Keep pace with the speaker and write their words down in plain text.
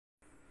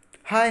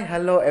Hi,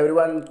 hello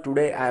everyone.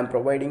 Today I am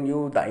providing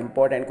you the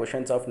important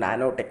questions of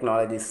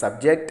nanotechnology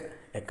subject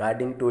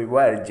according to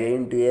your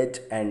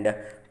JNTUH and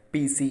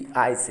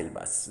PCI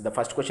syllabus. The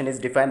first question is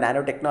define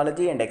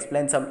nanotechnology and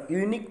explain some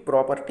unique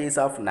properties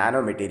of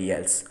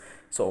nanomaterials.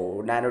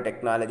 So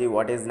nanotechnology,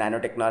 what is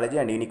nanotechnology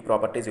and unique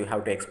properties you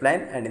have to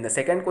explain. And in the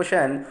second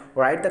question,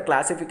 write the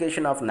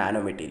classification of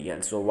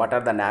nanomaterials. So what are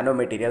the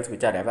nanomaterials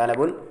which are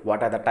available?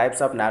 What are the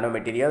types of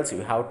nanomaterials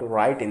you have to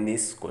write in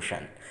this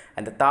question.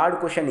 And the third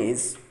question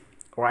is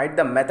write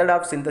the method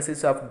of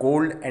synthesis of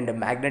gold and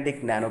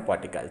magnetic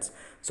nanoparticles.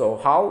 So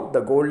how the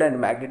gold and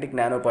magnetic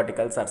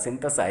nanoparticles are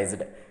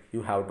synthesized,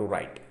 you have to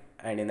write.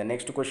 And in the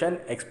next question,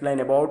 explain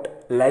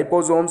about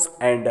liposomes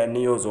and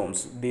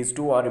neosomes. These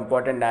two are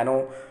important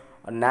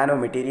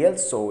nanomaterials,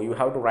 so you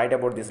have to write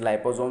about these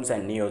liposomes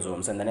and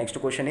neosomes. And the next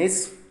question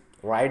is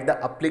write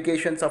the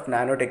applications of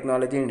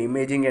nanotechnology in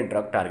imaging and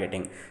drug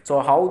targeting. So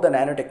how the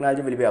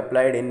nanotechnology will be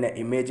applied in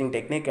imaging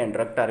technique and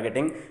drug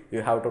targeting,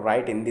 you have to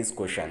write in this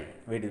question.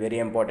 It is very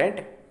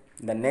important.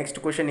 The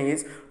next question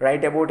is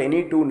write about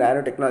any two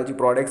nanotechnology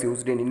products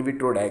used in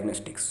vitro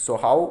diagnostics. So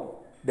how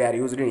they are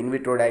used in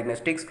vitro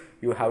diagnostics,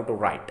 you have to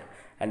write.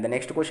 And the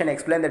next question,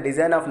 explain the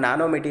design of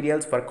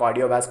nanomaterials for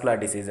cardiovascular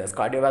diseases.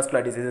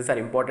 Cardiovascular diseases are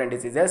important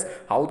diseases.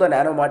 How the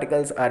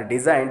nanoparticles are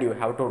designed, you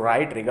have to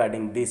write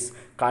regarding this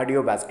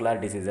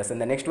cardiovascular diseases.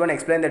 And the next one,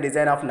 explain the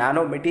design of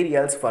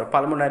nanomaterials for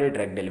pulmonary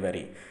drug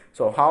delivery.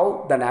 So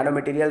how the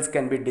nanomaterials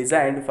can be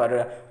designed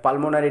for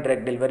pulmonary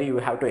drug delivery, you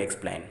have to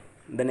explain.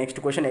 The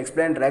next question,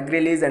 explain drug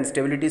release and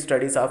stability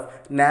studies of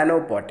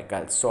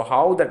nanoparticles. So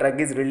how the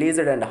drug is released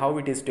and how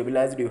it is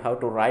stabilized, you have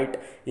to write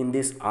in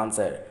this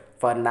answer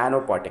for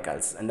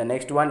nanoparticles. And the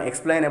next one,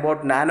 explain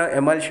about nano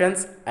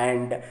emulsions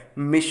and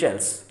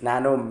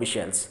nano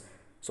micelles.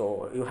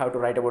 So you have to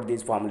write about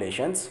these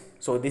formulations.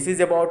 So this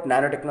is about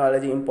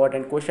nanotechnology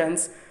important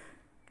questions.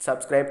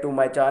 Subscribe to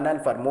my channel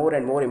for more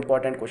and more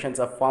important questions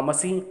of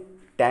pharmacy.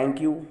 Thank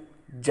you.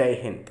 Jai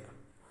Hind.